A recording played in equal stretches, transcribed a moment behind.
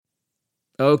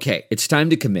Okay, it's time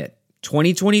to commit.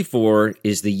 2024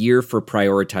 is the year for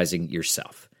prioritizing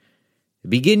yourself.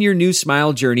 Begin your new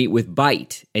smile journey with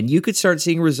Byte, and you could start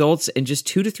seeing results in just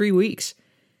 2 to 3 weeks.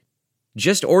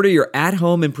 Just order your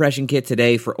at-home impression kit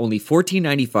today for only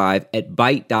 $14.95 at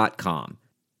Byte.com.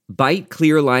 Byte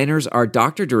clear liners are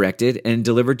doctor-directed and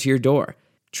delivered to your door.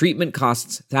 Treatment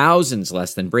costs thousands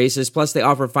less than braces, plus they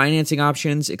offer financing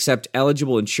options, accept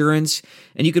eligible insurance,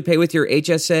 and you could pay with your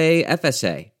HSA,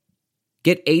 FSA.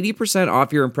 Get 80%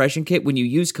 off your impression kit when you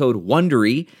use code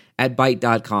WONDERY at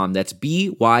Byte.com. That's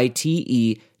BYTE.com.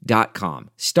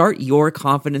 Start your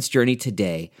confidence journey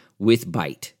today with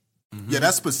Byte. Yeah,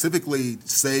 that specifically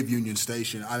saved Union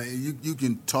Station. I mean, you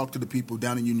can talk to the people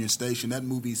down in Union Station. That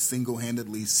movie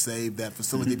single-handedly saved that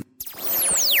facility.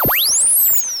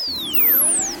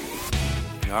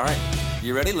 All right,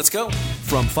 you ready? Let's go.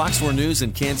 From Fox 4 News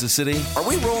in Kansas City. Are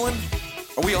we rolling?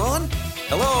 Are we on?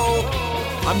 Hello?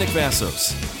 I'm Nick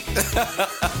Vassos.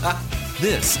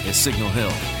 This is Signal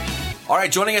Hill. All right,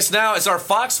 joining us now is our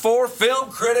Fox 4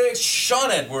 film critics,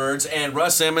 Shawn Edwards and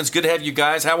Russ Simmons. Good to have you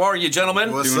guys. How are you,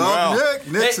 gentlemen? What's up,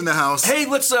 Nick? Nick's in the house. Hey,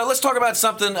 let's talk about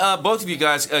something both of you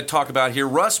guys talk about here.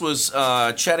 Russ was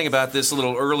chatting about this a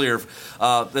little earlier.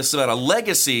 This is about a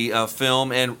legacy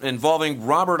film and involving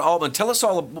Robert Altman. Tell us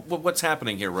all what's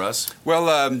happening here, Russ.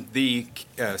 Well, the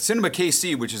Cinema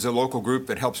KC, which is a local group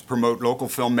that helps promote local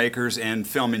filmmakers and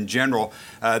film in general,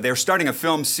 they're starting a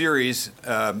film series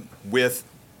with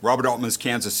Robert Altman's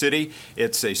Kansas City.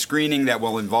 It's a screening that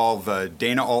will involve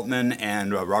Dana Altman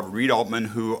and Robert Reed Altman,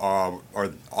 who are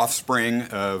offspring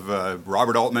of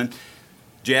Robert Altman.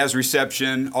 Jazz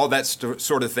reception, all that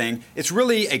sort of thing. It's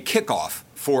really a kickoff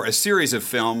for a series of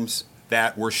films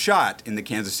that were shot in the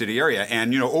Kansas City area.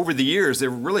 And, over the years,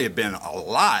 there really have been a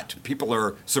lot. People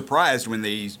are surprised when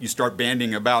you start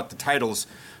banding about the titles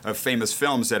of famous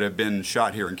films that have been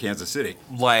shot here in Kansas City.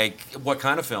 Like what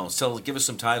kind of films? Give us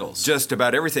some titles. Just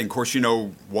about everything. Of course,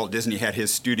 Walt Disney had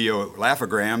his studio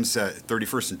Laugh-O-Grams,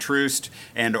 31st and Troost,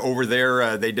 and over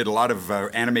there they did a lot of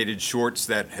animated shorts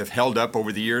that have held up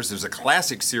over the years. There's a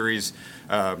classic series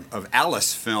of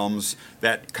Alice films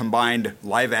that combined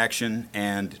live action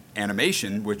and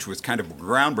animation, which was kind of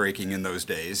groundbreaking in those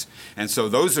days. And so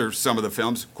those are some of the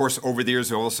films. Of course, over the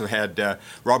years, we also had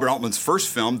Robert Altman's first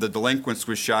film, The Delinquents,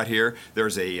 was shot here.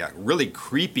 There's a really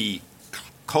creepy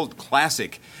cult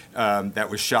classic that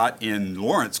was shot in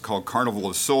Lawrence called Carnival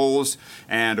of Souls.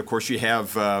 And, of course, you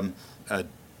have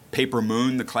Paper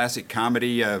Moon, the classic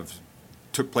comedy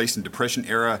took place in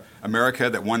Depression-era America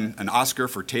that won an Oscar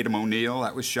for Tatum O'Neal.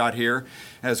 That was shot here,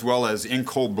 as well as In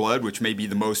Cold Blood, which may be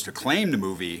the most acclaimed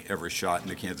movie ever shot in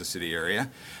the Kansas City area.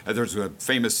 There's a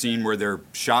famous scene where they're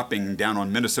shopping down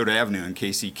on Minnesota Avenue in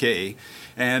KCK.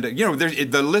 And,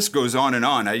 the list goes on and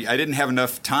on. I didn't have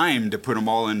enough time to put them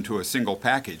all into a single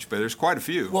package, but there's quite a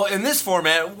few. Well, in this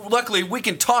format, luckily, we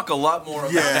can talk a lot more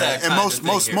about that kind of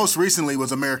thing. Most recently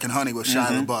was American Honey with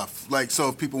Shia LaBeouf. So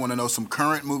if people want to know some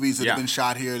current movies that have been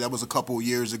shot here, that was a couple of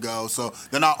years ago. So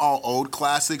they're not all old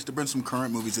classics. There have been some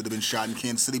current movies that have been shot in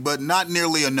Kansas City, but not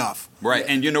nearly enough. Right,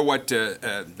 and you know what?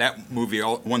 That movie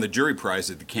won the jury prize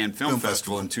at the Cannes Film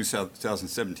Festival in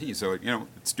 2017. So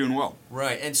it's doing well.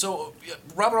 Right, and so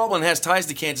Robert Altman has ties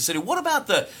to Kansas City. What about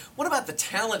the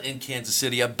talent in Kansas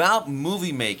City about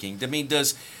movie making? I mean,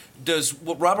 does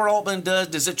what Robert Altman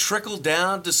does it trickle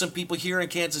down to some people here in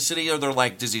Kansas City? Or they're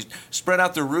like, does he spread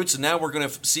out their roots and now we're going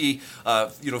to see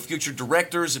future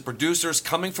directors and producers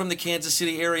coming from the Kansas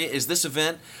City area? Is this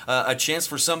event a chance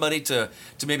for somebody to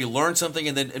maybe learn something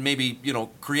and maybe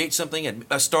create something and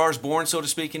a star's born, so to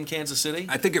speak, in Kansas City?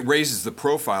 I think it raises the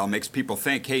profile, makes people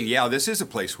think, hey, yeah, this is a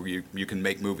place where you can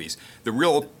make movies. The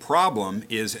real problem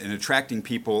is in attracting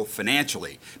people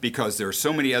financially, because there are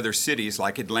so many other cities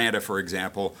like Atlanta, for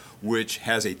example, which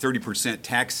has a 30%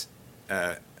 tax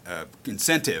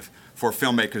incentive for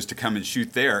filmmakers to come and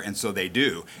shoot there, and so they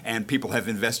do. And people have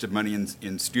invested money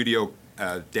in studio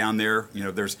down there.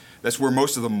 That's where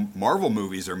most of the Marvel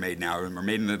movies are made now, and are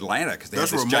made in Atlanta, because they have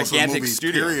this gigantic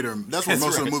studio. That's where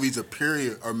most of the movies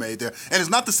are made there. And it's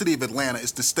not the city of Atlanta;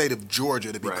 it's the state of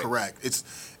Georgia, to be correct.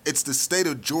 It's the state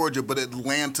of Georgia, but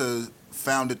Atlanta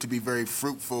found it to be very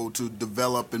fruitful to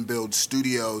develop and build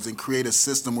studios and create a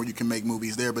system where you can make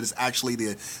movies there, but it's actually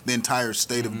the entire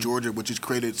state of Georgia, which has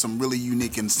created some really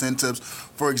unique incentives.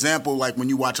 For example, like when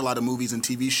you watch a lot of movies and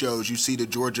TV shows, you see the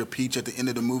Georgia peach at the end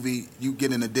of the movie, you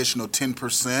get an additional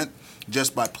 10%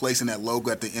 just by placing that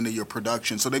logo at the end of your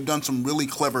production. So they've done some really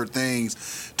clever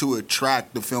things to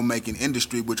attract the filmmaking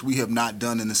industry, which we have not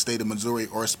done in the state of Missouri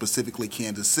or specifically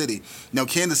Kansas City. Now,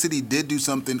 Kansas City did do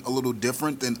something a little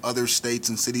different than other states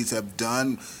and cities have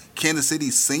done. Kansas City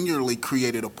singularly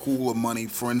created a pool of money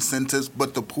for incentives,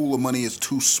 but the pool of money is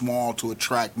too small to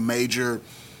attract major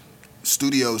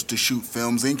studios to shoot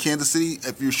films in Kansas City.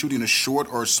 If you're shooting a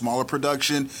short or a smaller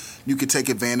production, you could take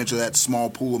advantage of that small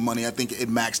pool of money. I think it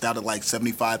maxed out at like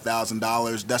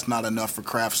 $75,000. That's not enough for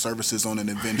craft services on an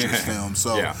Avengers film.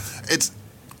 So it's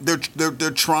they're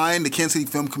trying. The Kansas City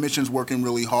Film Commission's working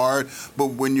really hard, but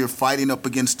when you're fighting up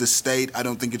against the state, I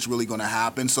don't think it's really going to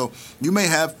happen. So you may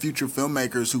have future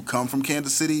filmmakers who come from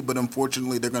Kansas City, but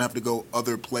unfortunately they're going to have to go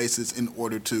other places in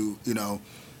order to,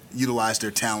 utilize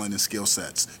their talent and skill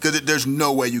sets. Because there's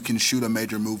no way you can shoot a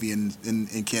major movie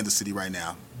in Kansas City right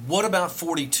now. What about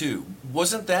 42?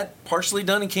 Wasn't that partially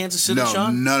done in Kansas City, No,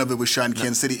 Shawn? none of it was shot in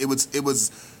Kansas City. It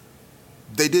was.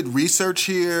 They did research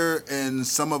here, and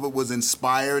some of it was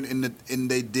inspired, and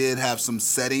they did have some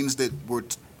settings that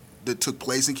took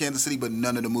place in Kansas City, but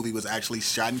none of the movie was actually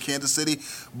shot in Kansas City.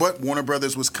 But Warner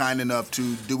Brothers was kind enough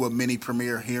to do a mini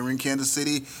premiere here in Kansas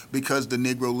City because the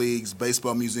Negro Leagues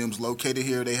Baseball Museum's located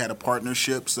here. They had a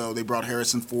partnership, so they brought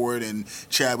Harrison Ford and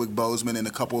Chadwick Boseman and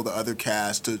a couple of the other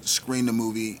cast to screen the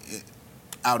movie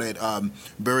out at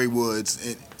Berry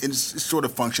Woods. It sort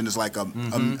of functioned as like a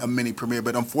mini premiere,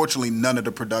 but unfortunately none of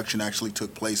the production actually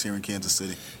took place here in Kansas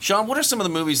City. Shawn, what are some of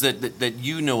the movies that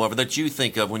you know of, or that you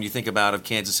think of when you think of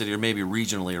Kansas City, or maybe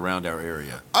regionally around our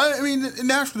area? I mean,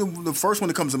 naturally, the first one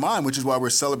that comes to mind, which is why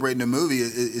we're celebrating the movie,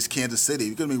 is Kansas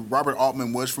City. Because, Robert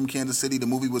Altman was from Kansas City. The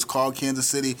movie was called Kansas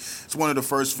City. It's one of the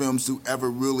first films to ever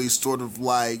really sort of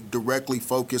like directly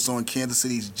focus on Kansas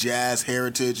City's jazz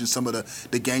heritage and some of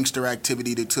the gangster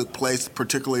activity that took place,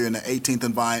 particularly in the 18th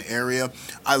and Vine area.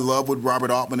 I love what Robert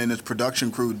Altman and his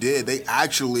production crew did. They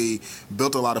actually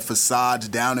built a lot of facades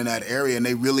down in that area, and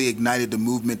they really ignited the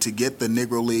movement to get the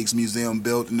Negro Leagues Museum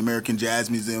built and the American Jazz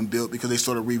Museum built, because they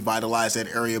sort of revitalized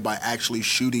that area by actually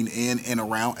shooting in and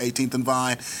around 18th and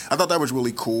Vine. I thought that was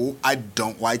really cool. I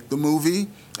don't like the movie.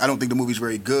 I don't think the movie's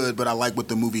very good, but I like what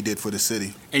the movie did for the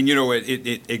city. And,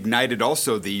 it ignited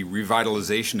also the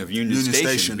revitalization of Union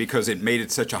Station because it made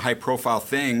it such a high-profile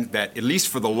thing that, at least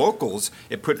for the locals,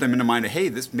 it put them in the mind of, hey,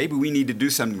 maybe we need to do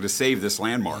something to save this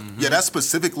landmark. Yeah, that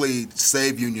specifically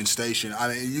saved Union Station. I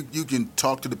mean, you can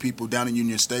talk to the people down in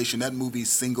Union Station. That movie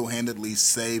single-handedly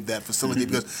saved that facility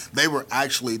because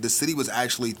the city was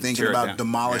actually thinking about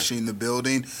demolishing the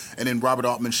building, and then Robert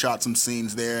Altman shot some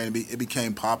scenes there, and it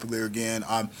became popular again.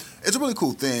 It's a really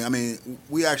cool thing. I mean,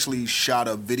 we actually shot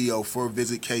a video for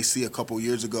Visit KC a couple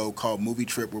years ago called Movie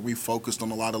Trip, where we focused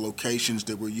on a lot of locations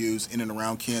that were used in and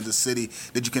around Kansas City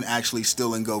that you can actually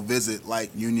still and go visit,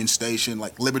 like Union Station,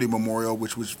 like Liberty Memorial,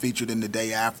 which was featured in The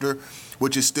Day After,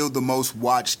 which is still the most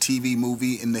watched TV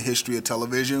movie in the history of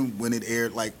television when it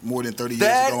aired like more than 30 years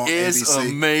ago on ABC. That is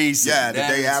amazing. Yeah, The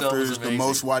Day After is the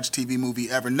most watched TV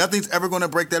movie ever. Nothing's ever going to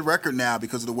break that record now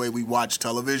because of the way we watch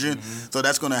television. So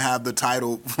that's going to have the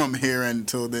title from here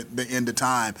until the end of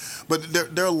time. But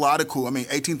there are a lot of cool. I mean,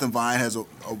 18th and Vine has a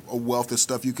wealth of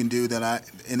stuff you can do in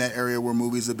that area where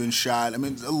movies have been shot. I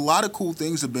mean, a lot of cool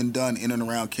things have been done in and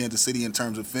around Kansas City in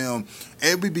terms of film.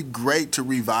 It would be great to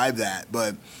revive that,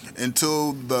 but until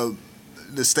the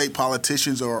state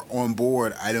politicians are on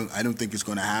board, I don't think it's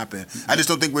going to happen. I just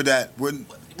don't think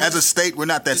as a state we're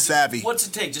not that savvy. What's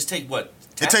it take? Just take what?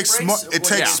 It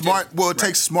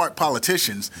takes smart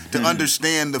politicians to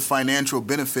understand the financial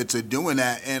benefits of doing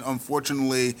that, and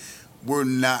unfortunately, we're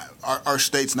not. Our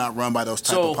state's not run by those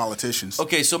type of politicians.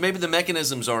 Okay, so maybe the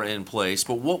mechanisms are in place,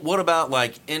 but what about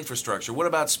like infrastructure? What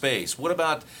about space? What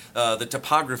about the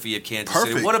topography of Kansas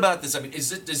City? What about this? I mean,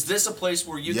 is this a place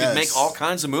where you can make all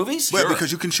kinds of movies? Yeah,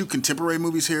 because you can shoot contemporary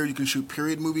movies here. You can shoot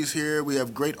period movies here. We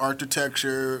have great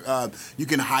architecture. You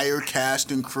can hire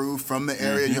cast and crew from the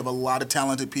area. You have a lot of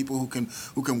talented people who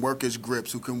can work as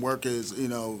grips, who can work as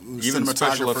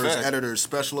cinematographers, editors,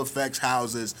 special effects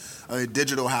houses,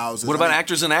 digital houses. What about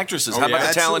actors and actresses? How about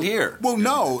the talent here? Well,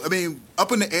 no. I mean,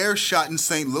 Up in the Air shot in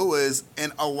St. Louis,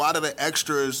 and a lot of the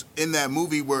extras in that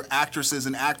movie were actresses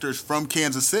and actors from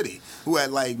Kansas City who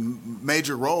had like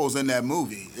major roles in that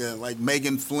movie. Like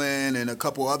Megan Flynn and a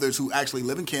couple others who actually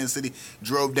live in Kansas City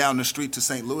drove down the street to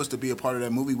St. Louis to be a part of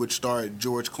that movie, which starred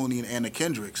George Clooney and Anna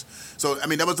Kendricks. So, I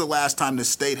mean, that was the last time the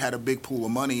state had a big pool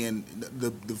of money, and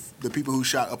the people who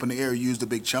shot Up in the Air used a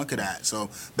big chunk of that. So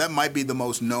that might be the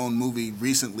most known movie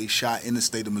recently shot in the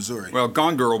state of Missouri. Well,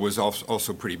 Gone Girl was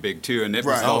also pretty big too, and it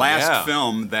was Right. the Oh, last yeah.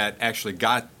 film that actually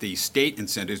got the state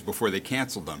incentives before they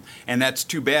canceled them. And that's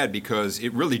too bad because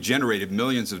it really generated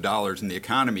millions of dollars in the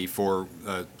economy for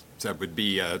that would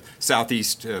be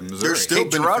southeast Missouri. They're still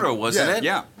Cape Girardeau, benefit- wasn't it?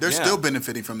 Yeah. They're Yeah. still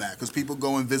benefiting from that because people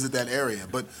go and visit that area.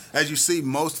 But as you see,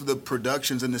 most of the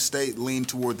productions in the state lean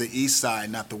toward the east side,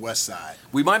 not the west side.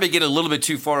 We might be getting a little bit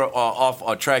too far off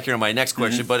track here on my next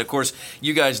question, but of course,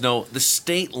 you guys know the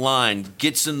state line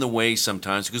gets in the way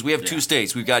sometimes because we have two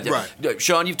states. We've got Right.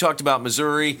 Shawn. You've talked about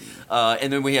Missouri,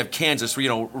 and then we have Kansas,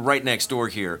 right next door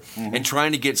here, and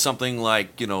trying to get something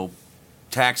like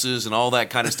taxes and all that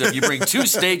kind of stuff. You bring two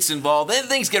states involved, then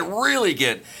things get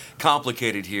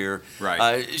complicated here.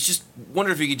 Right. It's just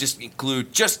wonder if you could just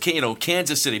include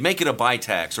Kansas City, make it a buy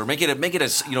tax, or make it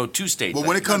a two state. Well,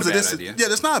 when it comes to Not a this, bad idea. yeah,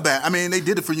 that's not bad. I mean, they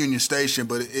did it for Union Station,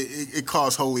 but it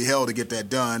cost holy hell to get that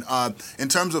done. In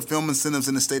terms of film incentives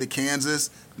in the state of Kansas,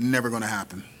 never going to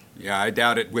happen. Yeah, I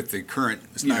doubt it with the current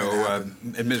not gonna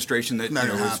happen. administration that Not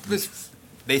gonna happen.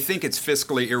 they think it's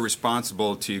fiscally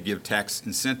irresponsible to give tax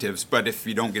incentives, but if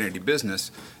you don't get any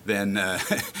business, then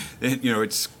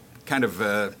it's kind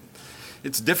of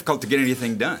it's difficult to get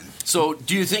anything done. So,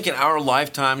 do you think in our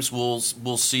lifetimes we'll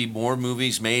see more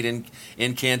movies made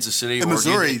in Kansas City? In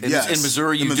Missouri, yes. In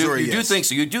Missouri, In Missouri, you do yes. think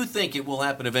so. You do think it will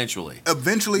happen eventually.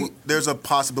 Eventually, there's a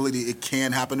possibility it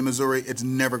can happen in Missouri. It's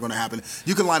never going to happen.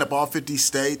 You can line up all 50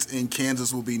 states, and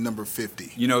Kansas will be number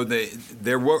 50.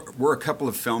 There were a couple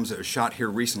of films that were shot here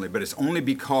recently, but it's only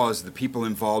because the people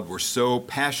involved were so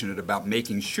passionate about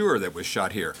making sure that it was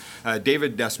shot here.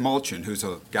 David Dasmalchian, who's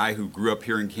a guy who grew up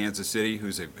here in Kansas City,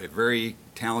 who's a very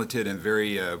talented and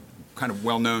very kind of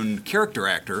well-known character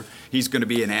actor. He's going to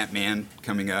be in Ant-Man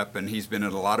coming up, and he's been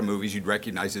in a lot of movies. You'd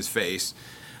recognize his face.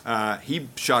 He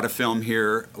shot a film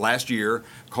here last year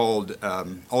called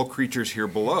All Creatures Here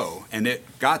Below, and it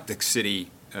got the city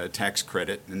tax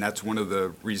credit, and that's one of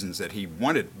the reasons that he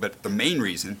wanted. But the main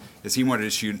reason is he wanted to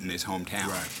shoot in his hometown.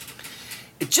 Right.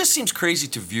 It just seems crazy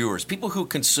to viewers, people who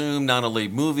consume not only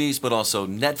movies but also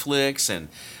Netflix and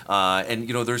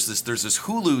there's this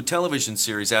Hulu television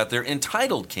series out there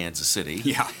entitled Kansas City.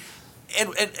 Yeah,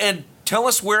 And tell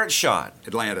us where it's shot.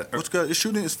 Atlanta.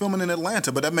 It's filming in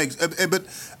Atlanta, but that makes. But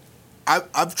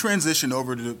I've transitioned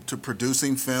over to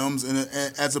producing films, and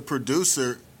as a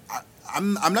producer,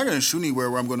 I'm not going to shoot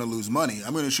anywhere where I'm going to lose money.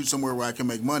 I'm going to shoot somewhere where I can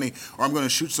make money, or I'm going to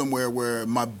shoot somewhere where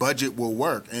my budget will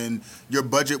work. And your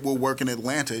budget will work in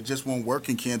Atlanta. It just won't work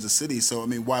in Kansas City. So, I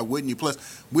mean, why wouldn't you?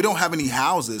 Plus, we don't have any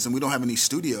houses and we don't have any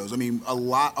studios. I mean, a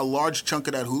large chunk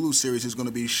of that Hulu series is going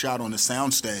to be shot on a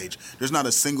soundstage. There's not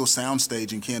a single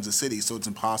soundstage in Kansas City, so it's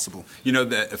impossible.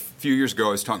 A few years ago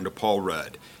I was talking to Paul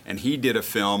Rudd, and he did a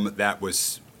film that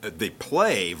was the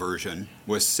play version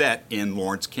was set in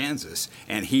Lawrence, Kansas,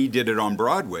 and he did it on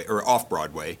Broadway or off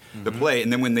Broadway, the play.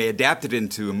 And then when they adapted it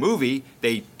into a movie,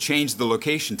 they changed the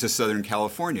location to Southern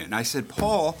California. And I said,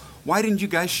 Paul, why didn't you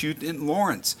guys shoot in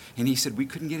Lawrence? And he said, we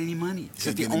couldn't get any money. He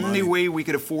said, the only way we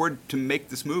could afford to make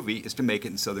this movie is to make it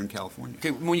in Southern California. Okay,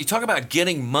 when you talk about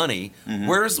getting money,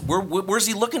 where's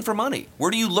he looking for money? Where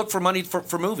do you look for money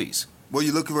for movies? Well,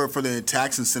 you're looking for the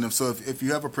tax incentive. So if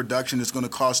you have a production that's going to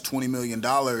cost $20 million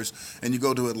and you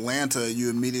go to Atlanta, you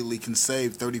immediately can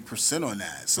save 30% on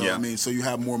that. So, Yeah. I mean, so you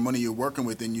have more money you're working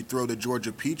with, and you throw the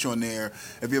Georgia Peach on there.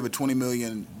 If you have a $20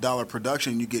 million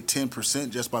production, you get 10%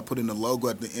 just by putting the logo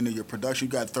at the end of your production.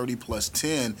 You got 30 plus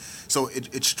 10. So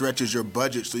it stretches your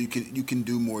budget so you can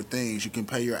do more things. You can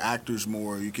pay your actors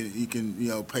more. You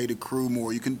can pay the crew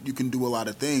more. You can do a lot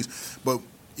of things. But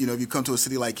if you come to a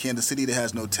city like Kansas City that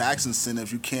has no tax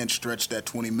incentives, you can't stretch that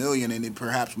 $20 million, and it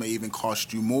perhaps may even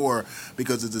cost you more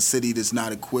because it's a city that's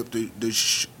not equipped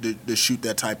to shoot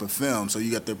that type of film. So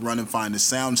you got to run and find a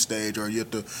sound stage, or you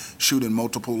have to shoot in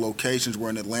multiple locations, where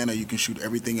in Atlanta you can shoot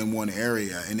everything in one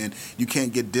area. And then you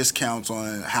can't get discounts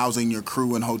on housing your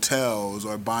crew in hotels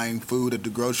or buying food at the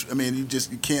grocery. I mean,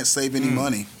 you can't save any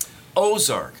money.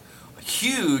 Ozark, a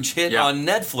huge hit on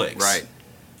Netflix. Right.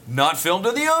 Not filmed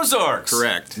in the Ozarks.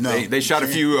 Correct. No, they shot a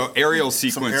few aerial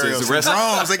sequences. The rest,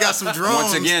 drones. They got some drones.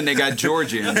 once again, they got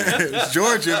Georgia in there. It's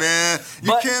Georgia, man.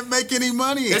 You But- can't make any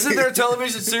money. Isn't there a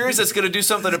television series that's going to do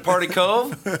something at Party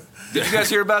Cove? Did you guys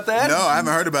hear about that? No, I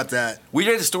haven't heard about that. We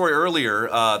did a story earlier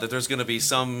that there's going to be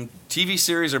some TV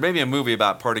series or maybe a movie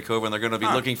about Party Cove, and they're going to be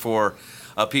looking for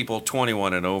people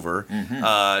 21 and over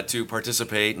to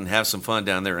participate and have some fun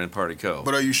down there in Party Cove.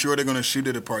 But are you sure they're going to shoot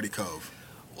it at Party Cove?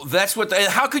 That's what.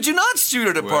 How could you not shoot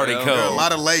at a party There are a cove?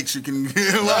 lot of lakes you can you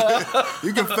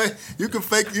can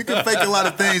fake a lot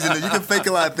of things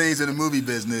in the movie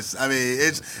business. I mean,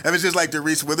 it's just like the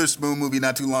Reese Witherspoon movie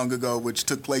not too long ago, which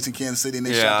took place in Kansas City, and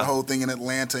they shot the whole thing in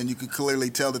Atlanta, and you could clearly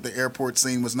tell that the airport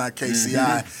scene was not KCI.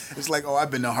 Mm-hmm. It's like, oh,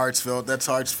 I've been to Hartsfield. That's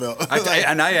Hartsfield.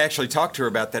 And I actually talked to her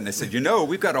about that, and I said,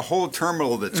 we've got a whole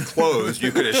terminal that's closed.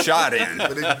 You could have shot in.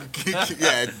 But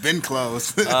it's been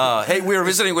closed. Hey, we're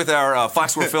visiting with our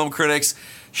Foxwell film critics,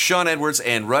 Shawn Edwards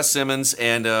and Russ Simmons,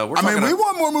 and we're talking. We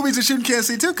want more movies to shoot in Kansas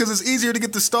City too, because it's easier to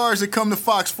get the stars that come to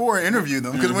Fox 4 and interview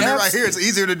them. Because when they're right here, it's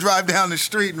easier to drive down the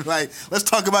street and let's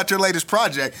talk about your latest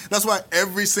project. That's why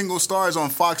every single star is on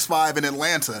Fox 5 in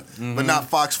Atlanta, but not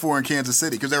Fox 4 in Kansas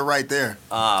City, because they're right there.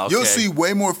 Okay. You'll see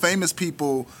way more famous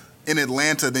people in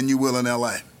Atlanta than you will in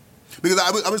LA. Because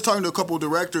I was talking to a couple of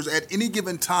directors. At any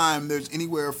given time, there's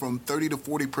anywhere from 30 to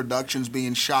 40 productions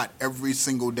being shot every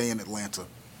single day in Atlanta.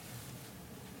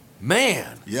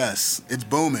 Man. Yes, it's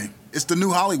booming. It's the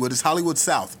new Hollywood. It's Hollywood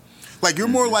South. You're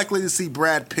more likely to see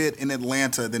Brad Pitt in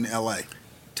Atlanta than L.A.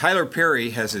 Tyler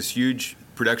Perry has this huge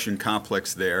production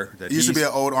complex there. That it used to be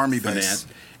an old Army base.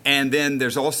 And then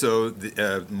there's also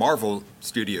the Marvel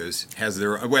Studios has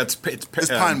their it's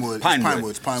Pinewood. Pinewood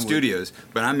It's Pinewood Studios.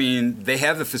 But I mean, they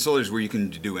have the facilities where you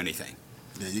can do anything.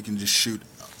 Yeah, you can just shoot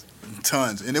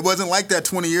tons, and it wasn't like that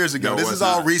 20 years ago. No, This is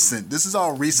all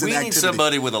recent. We need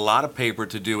somebody with a lot of paper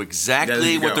to do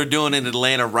exactly what they're doing in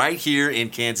Atlanta, right here in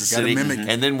Kansas City,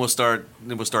 and then we'll start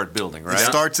building. Right? It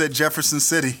starts at Jefferson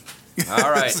City.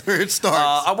 All right. That's where it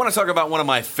starts. I want to talk about one of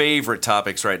my favorite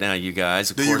topics right now, you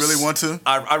guys. Of course, you really want to?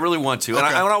 I really want to. Okay.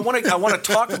 And I want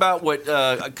to talk about what,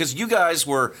 because you guys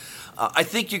were, I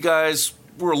think you guys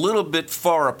were a little bit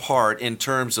far apart in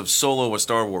terms of Solo, a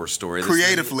Star Wars story.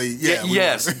 Creatively, yeah.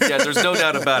 Yes, there's no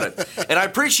doubt about it. And I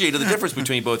appreciated the difference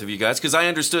between both of you guys because I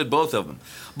understood both of them.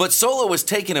 But Solo was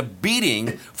taking a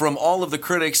beating from all of the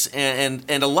critics and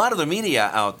a lot of the media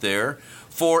out there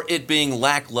for it being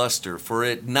lackluster, for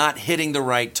it not hitting the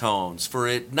right tones, for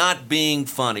it not being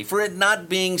funny, for it not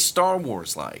being Star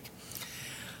Wars-like.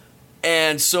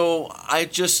 And so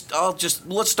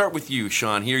let's start with you,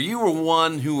 Shawn, here. You were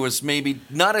one who was maybe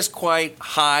not as quite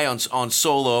high on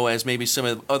Solo as maybe some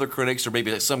of the other critics or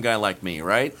maybe some guy like me,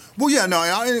 right? Well, yeah, no,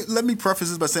 let me preface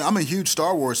this by saying I'm a huge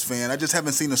Star Wars fan. I just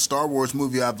haven't seen a Star Wars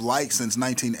movie I've liked since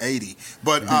 1980.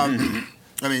 But,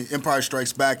 I mean, Empire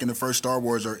Strikes Back and the first Star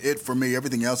Wars are it for me.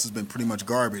 Everything else has been pretty much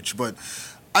garbage. But,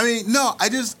 I mean, no,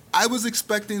 I was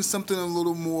expecting something a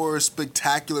little more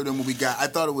spectacular than what we got. I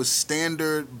thought it was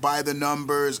standard by the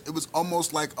numbers. It was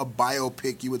almost like a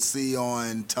biopic you would see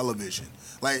on television.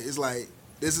 It's like,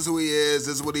 this is who he is,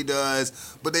 this is what he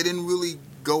does. But they didn't really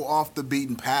go off the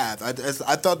beaten path. I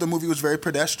thought the movie was very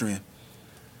pedestrian.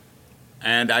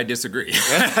 And I disagree.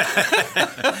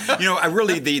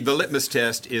 The litmus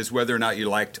test is whether or not you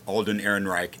liked Alden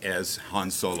Ehrenreich as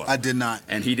Han Solo. I did not.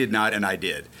 And he did not, and I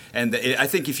did. And I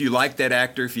think if you like that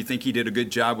actor, if you think he did a good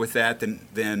job with that,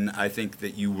 then I think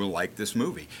that you will like this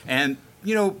movie. And,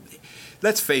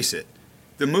 let's face it,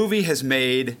 the movie has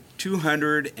made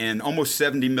 $200 and almost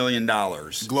 $70 million.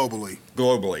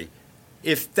 Globally.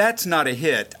 If that's not a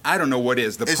hit, I don't know what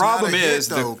is. The problem is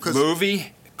the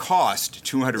movie cost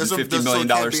 $250 million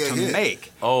to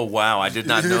make. Oh wow, I did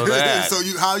not know that. So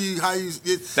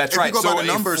that's right. You go so by the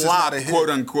numbers, a flop, it's not a hit. quote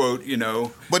unquote,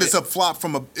 But it's a flop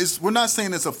we're not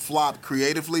saying it's a flop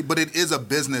creatively, but it is a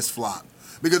business flop.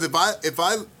 Because if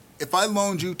I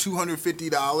loaned you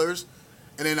 $250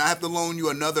 and then I have to loan you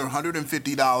another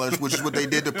 $150, which is what they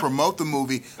did to promote the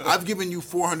movie, I've given you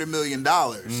 $400 million.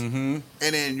 Mm-hmm.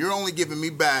 And then you're only giving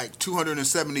me back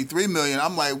 $273 million.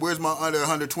 I'm like, where's my under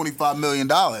 $125 million?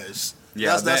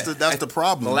 Yeah, that's the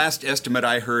problem. The last estimate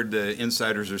I heard, the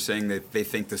insiders are saying that they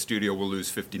think the studio will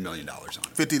lose $50 million on it.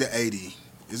 50 to 80.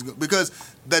 Because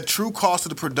the true cost of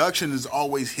the production is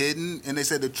always hidden, and they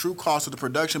said the true cost of the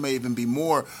production may even be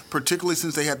more, particularly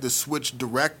since they had to switch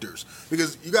directors.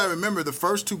 Because you got to remember, the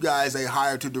first two guys they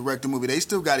hired to direct the movie, they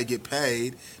still got to get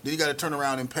paid. Then you got to turn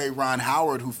around and pay Ron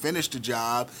Howard, who finished the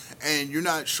job, and you're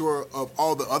not sure of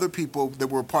all the other people that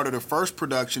were part of the first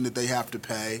production that they have to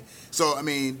pay. So, I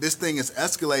mean, this thing is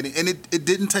escalating, and it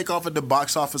didn't take off at the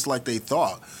box office like they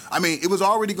thought. I mean, it was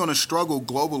already going to struggle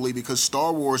globally because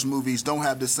Star Wars movies don't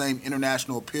have the same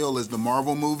international appeal as the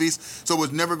Marvel movies, so it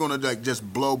was never going to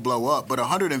just blow up. But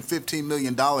 $115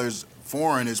 million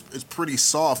foreign is pretty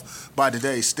soft by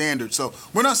today's standards. So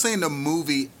we're not saying the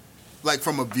movie,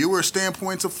 from a viewer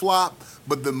standpoint, is a flop,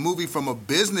 but the movie from a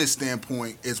business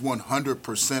standpoint is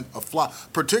 100% a flop,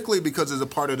 particularly because it's a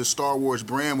part of the Star Wars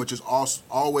brand, which is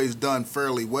always done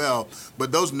fairly well,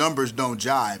 but those numbers don't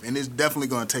jive, and it's definitely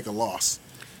going to take a loss.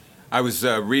 I was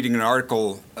reading an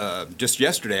article just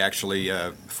yesterday, actually,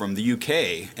 from the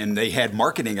UK, and they had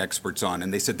marketing experts on,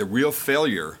 and they said the real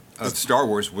failure of Star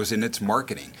Wars was in its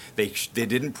marketing. They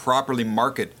didn't properly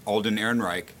market Alden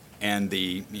Ehrenreich and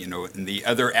the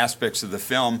other aspects of the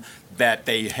film that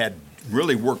they had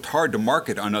really worked hard to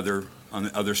market on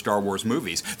other Star Wars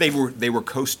movies. They were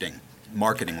coasting.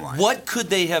 Marketing-wise. What could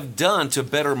they have done to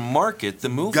better market the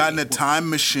movie? Got in a time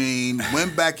machine,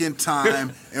 went back in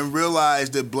time, and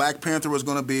realized that Black Panther was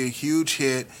going to be a huge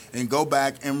hit, and go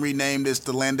back and rename this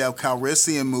the Landau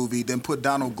Calrissian movie, then put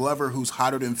Donald Glover, who's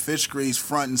hotter than fish grease,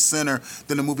 front and center,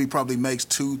 then the movie probably makes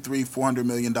 $200-400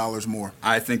 million more.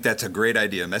 I think that's a great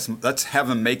idea. Let's have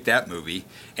them make that movie.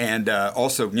 And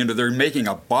also, they're making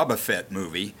a Boba Fett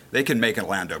movie. They can make a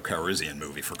Landau Calrissian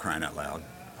movie, for crying out loud.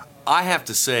 I have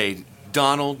to say,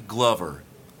 Donald Glover,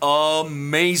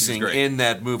 amazing in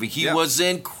that movie. He was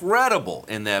incredible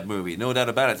in that movie, no doubt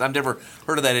about it. I've never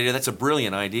heard of that idea. That's a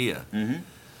brilliant idea. Mm-hmm.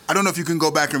 I don't know if you can go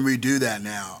back and redo that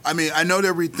now. I mean, I know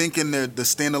they're rethinking the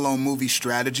standalone movie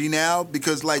strategy now,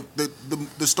 because like the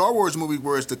Star Wars movie,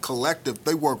 where it's the collective,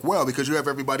 they work well because you have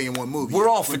everybody in one movie. We're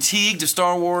all fatigued of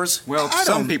Star Wars. Well,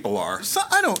 some people are. So,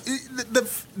 I don't.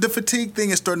 The fatigue thing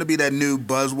is starting to be that new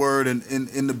buzzword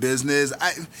in the business.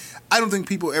 I don't think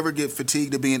people ever get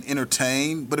fatigued of being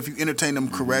entertained, but if you entertain them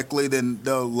correctly, then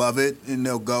they'll love it and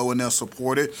they'll go and they'll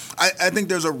support it. I think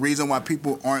there's a reason why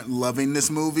people aren't loving this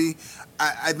movie.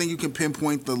 I think you can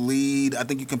pinpoint the lead. I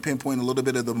think you can pinpoint a little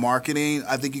bit of the marketing.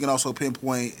 I think you can also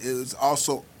pinpoint it's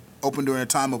also open during a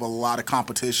time of a lot of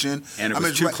competition. And it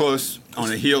was too close on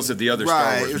the heels of the other Star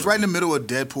Wars movies. It was right in the middle of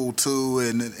Deadpool 2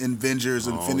 and Avengers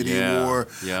Infinity War.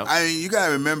 Yep. I mean, you got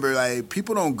to remember, like,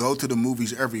 people don't go to the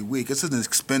movies every week. It's an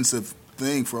expensive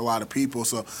thing for a lot of people.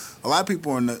 So a lot of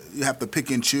people you have to pick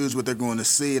and choose what they're going to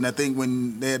see. And I think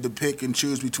when they had to pick and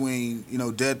choose between,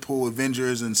 Deadpool,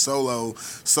 Avengers, and Solo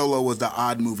was the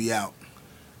odd movie out.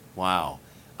 Wow.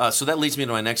 So that leads me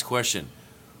to my next question.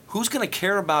 Who's going to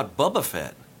care about Boba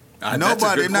Fett?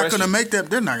 Nobody. They're not going to make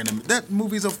that. They're not going to. That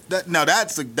movie's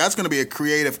that's going to be a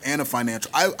creative and a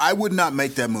financial. I would not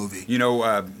make that movie.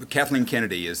 Kathleen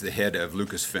Kennedy is the head of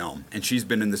Lucasfilm, and she's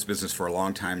been in this business for a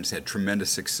long time. Has had tremendous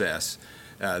success.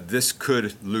 This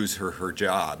could lose her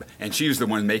job, and she was the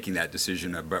one making that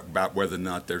decision about whether or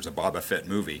not there's a Boba Fett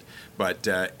movie. But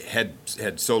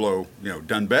had Solo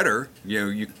done better,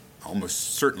 you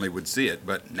almost certainly would see it.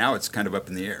 But now it's kind of up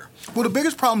in the air. Well, the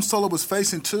biggest problem Solo was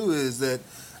facing too is that.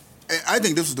 I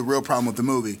think this is the real problem with the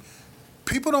movie.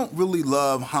 People don't really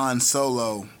love Han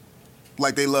Solo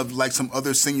like they love like some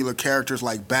other singular characters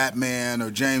like Batman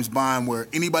or James Bond, where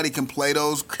anybody can play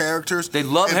those characters. They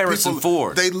love Harrison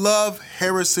Ford. They love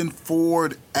Harrison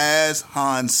Ford as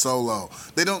Han Solo.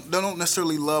 They don't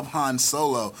necessarily love Han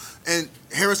Solo. And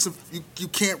Harrison, you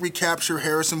can't recapture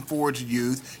Harrison Ford's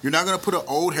youth. You're not going to put an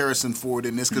old Harrison Ford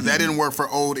in this because that didn't work for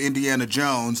old Indiana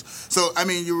Jones. So, I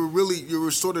mean, you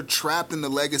were sort of trapped in the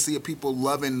legacy of people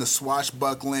loving the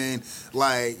swashbuckling,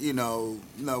 like,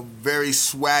 very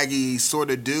swaggy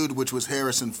sort of dude, which was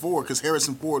Harrison Ford, because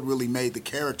Harrison Ford really made the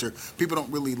character. People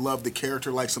don't really love the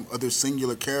character like some other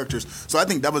singular characters. So I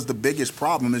think that was the biggest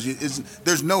problem is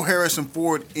there's no Harrison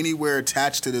Ford anywhere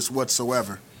attached to this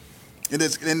whatsoever.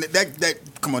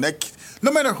 Come on,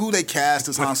 no matter who they cast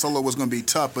as Han Solo was going to be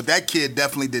tough, but that kid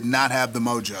definitely did not have the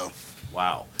mojo.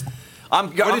 Wow.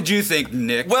 What did you think,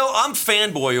 Nick? Well, I'm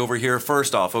fanboy over here,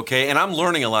 first off, okay? And I'm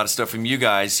learning a lot of stuff from you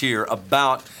guys here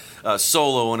about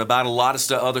Solo and about a lot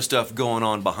of other stuff going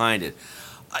on behind it.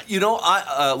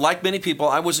 I like many people,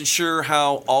 I wasn't sure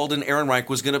how Alden Ehrenreich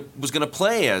was gonna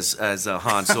play as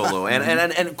Han Solo,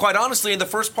 and quite honestly, in the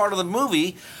first part of the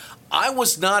movie, I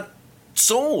was not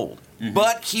sold,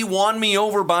 but he won me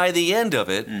over by the end of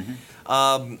it.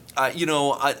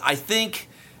 I think.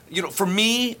 For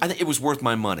me, I think it was worth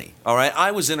my money. All right,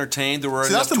 I was entertained. There were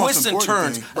enough twists and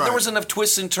turns. Right. There was enough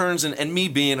twists and turns, and me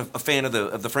being a fan of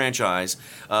the franchise,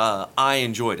 I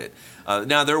enjoyed it.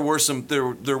 Now there were some.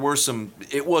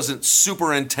 It wasn't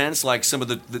super intense like some of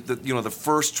the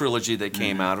first trilogy that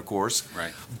came out, of course.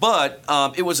 Right. But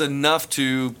it was enough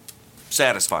to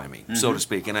satisfy me, so to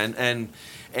speak, and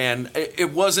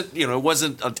it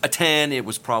wasn't a 10. It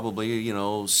was probably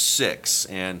 6.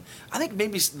 And I think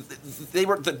maybe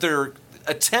their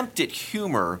attempt at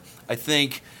humor, I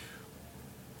think,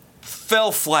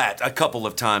 fell flat a couple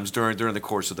of times during the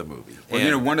course of the movie.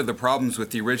 Well, one of the problems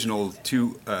with the original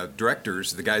two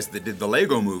directors, the guys that did the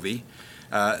Lego movie,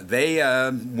 they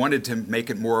wanted to make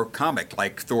it more comic,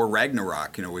 like Thor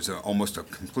Ragnarok. Was almost a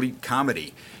complete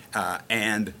comedy,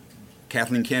 and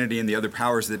Kathleen Kennedy and the other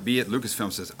powers that be at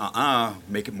Lucasfilm says,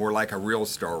 make it more like a real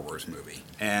Star Wars movie.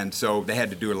 And so they had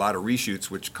to do a lot of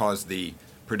reshoots, which caused the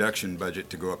production budget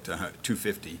to go up to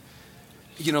 $250.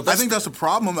 I think that's a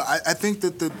problem. I think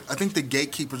the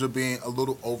gatekeepers are being a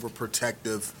little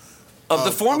overprotective of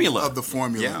the formula. Of the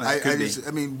formula. Yeah,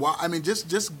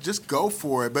 just go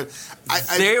for it. But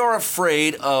they are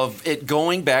afraid of it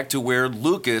going back to where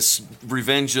Lucas,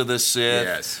 Revenge of the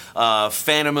Sith,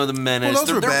 Phantom of the Menace. Well,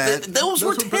 those were bad. Those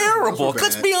were terrible.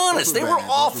 Let's be honest. They were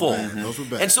awful. Those were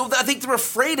bad. And so I think they're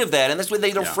afraid of that, and that's why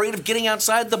they're afraid of getting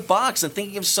outside the box and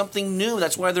thinking of something new.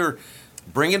 That's why they're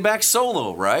bringing back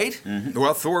Solo, right? Mm-hmm.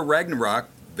 Well, Thor Ragnarok,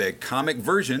 the comic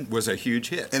version, was a huge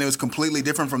hit, and it was completely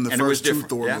different from the first two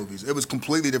Thor movies. It was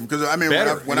completely different because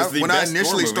when I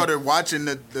initially started watching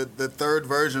the third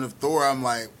version of Thor, I'm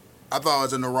like, I thought I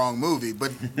was in the wrong movie,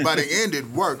 but by the end it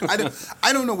worked. I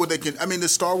don't know what they can. I mean, the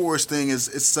Star Wars thing is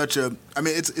such a. I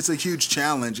mean, it's a huge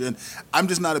challenge, and I'm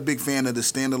just not a big fan of the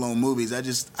standalone movies.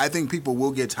 I think people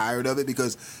will get tired of it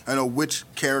because I know which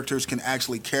characters can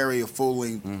actually carry a full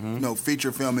length,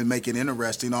 feature film and make it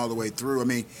interesting all the way through.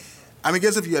 I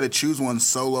guess if you had to choose one,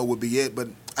 Solo would be it. But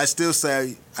I still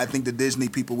say I think the Disney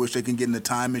people wish they could get in the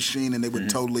time machine and they would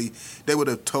they would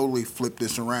have totally flipped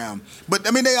this around. But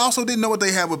they also didn't know what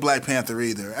they had with Black Panther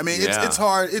either. It's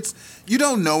hard. You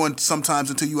don't know sometimes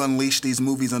until you unleash these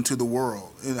movies onto the world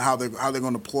and how they're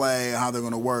going to play and how they're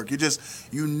going to work.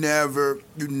 You never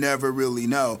really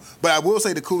know. But I will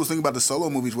say the coolest thing about the Solo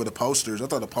movies were the posters. I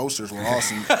thought the posters were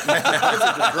awesome.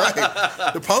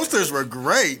 The posters were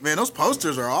great, man. Those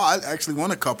posters are all. I actually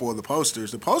won a couple of the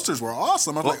posters. The posters were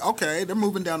awesome. I was like, okay, they're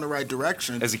moving down the right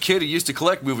direction. As a kid who used to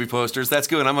collect movie posters, that's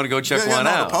good. I'm going to go check one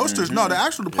out. The posters,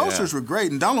 the posters were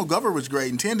great, and Donald Glover was great,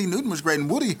 and Tandy Newton was great, and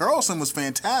Woody Harrelson was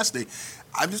fantastic.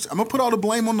 I'm gonna put all the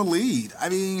blame on the lead.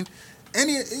 He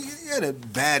had a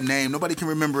bad name. Nobody can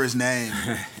remember his name.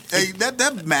 Hey,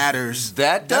 that matters.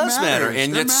 That does matter,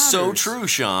 and it's so true,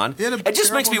 Shawn. It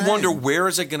just makes me wonder, where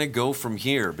is it going to go from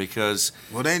here? Because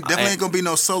they definitely ain't going to be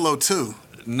no Solo 2.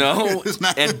 No,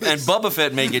 and Boba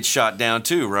Fett may get shot down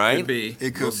too, right? Could be.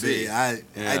 It could be. I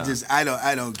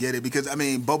don't get it because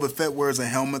Boba Fett wears a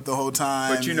helmet the whole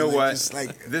time. But you know what?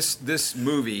 This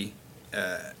movie,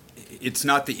 it's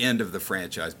not the end of the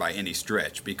franchise by any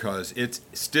stretch because it's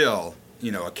still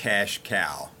a cash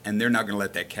cow, and they're not going to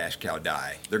let that cash cow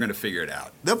die. They're going to figure it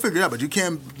out. They'll figure it out, but you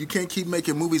can't keep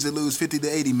making movies that lose $50 to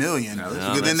 $80 million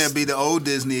because then there'll be the old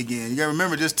Disney again. You got to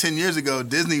remember, just 10 years ago,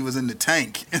 Disney was in the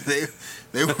tank.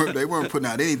 They weren't putting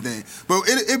out anything. But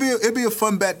it'd be a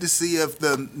fun bet to see if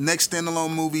the next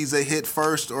standalone movies they hit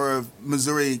first or if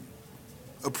Missouri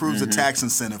approves a tax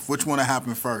incentive. Which one will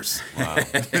happen first? Wow.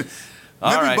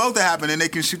 Maybe both will happen, and they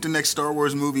can shoot the next Star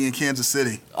Wars movie in Kansas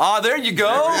City. Oh, there you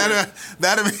go.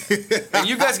 And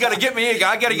you guys got to get me in.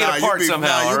 I got to get a part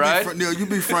somehow, all right? You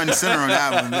be front and center on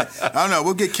that one. I don't know.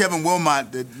 We'll get Kevin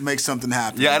Wilmot to make something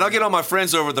happen. Yeah, and I'll get all my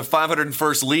friends over at the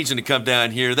 501st Legion to come down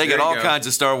here. They got all kinds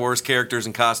of Star Wars characters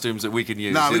and costumes that we can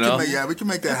use. We can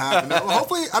make that happen.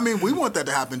 Hopefully, we want that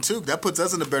to happen, too. That puts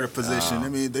us in a better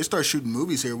position. They start shooting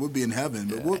movies here, we'll be in heaven.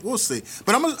 But we'll see.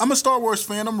 But I'm a Star Wars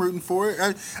fan. I'm rooting for it.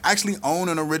 I actually own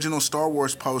an original Star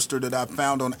Wars poster that I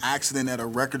found on accident at a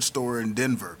record store in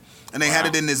Denver. And they had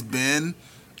it in this bin.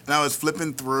 And I was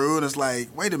flipping through, and it's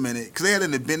like, wait a minute. Because they had it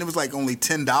in the bin. It was like only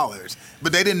 $10.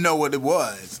 But they didn't know what it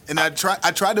was. And I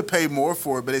tried to pay more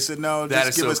for it, but they said, no,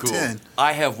 just give us $10.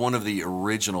 I have one of the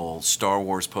original Star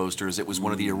Wars posters. It was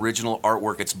one of the original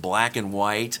artwork. It's black and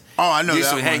white. Oh, I know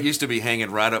that one. Used to be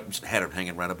hanging right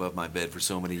above my bed for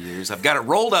so many years. I've got it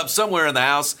rolled up somewhere in the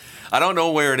house. I don't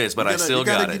know where it is, but I still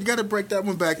got it. You got to break that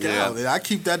one back out. I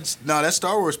keep that. No, that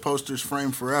Star Wars poster's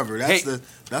framed forever.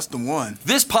 That's the one.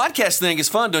 This podcast thing is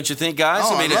fun, don't you think, guys?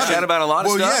 I mean, to chat about a lot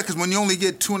of stuff. Well, yeah, because when you only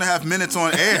get 2.5 minutes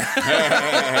on air,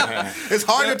 it's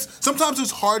hard. Sometimes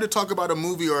it's hard to talk about a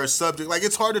movie or a subject. Like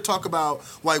it's hard to talk about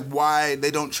why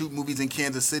they don't shoot movies in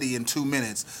Kansas City in 2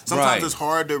 minutes. Sometimes it's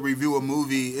hard to review a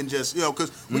movie and just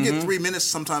because we get 3 minutes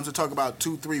sometimes to talk about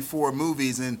 2, 3, 4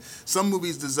 movies, and some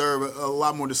movies deserve a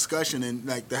lot more discussion. And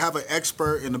to have an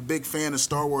expert and a big fan of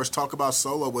Star Wars talk about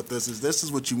Solo with us this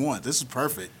is what you want. This is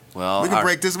perfect. Well, we can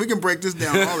break this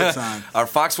down all the time. Our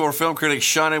Fox 4 film critics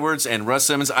Shawn Edwards and Russ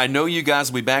Simmons. I know you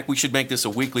guys will be back. We should make this a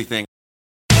weekly thing.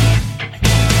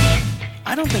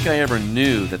 I don't think I ever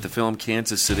knew that the film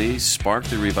Kansas City sparked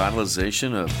the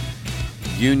revitalization of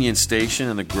Union Station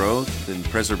and the growth and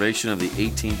preservation of the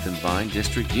 18th and Vine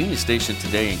District. Union Station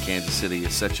today in Kansas City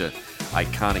is such an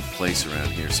iconic place around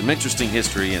here. Some interesting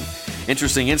history and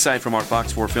interesting insight from our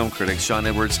Fox 4 film critics Shawn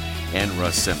Edwards and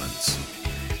Russ Simmons.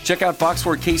 Check out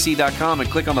fox4kc.com and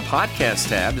click on the podcast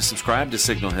tab to subscribe to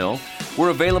Signal Hill. We're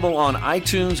available on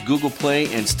iTunes, Google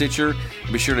Play, and Stitcher.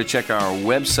 Be sure to check our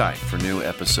website for new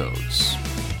episodes.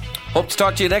 Hope to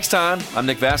talk to you next time. I'm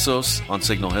Nick Vassos on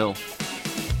Signal Hill.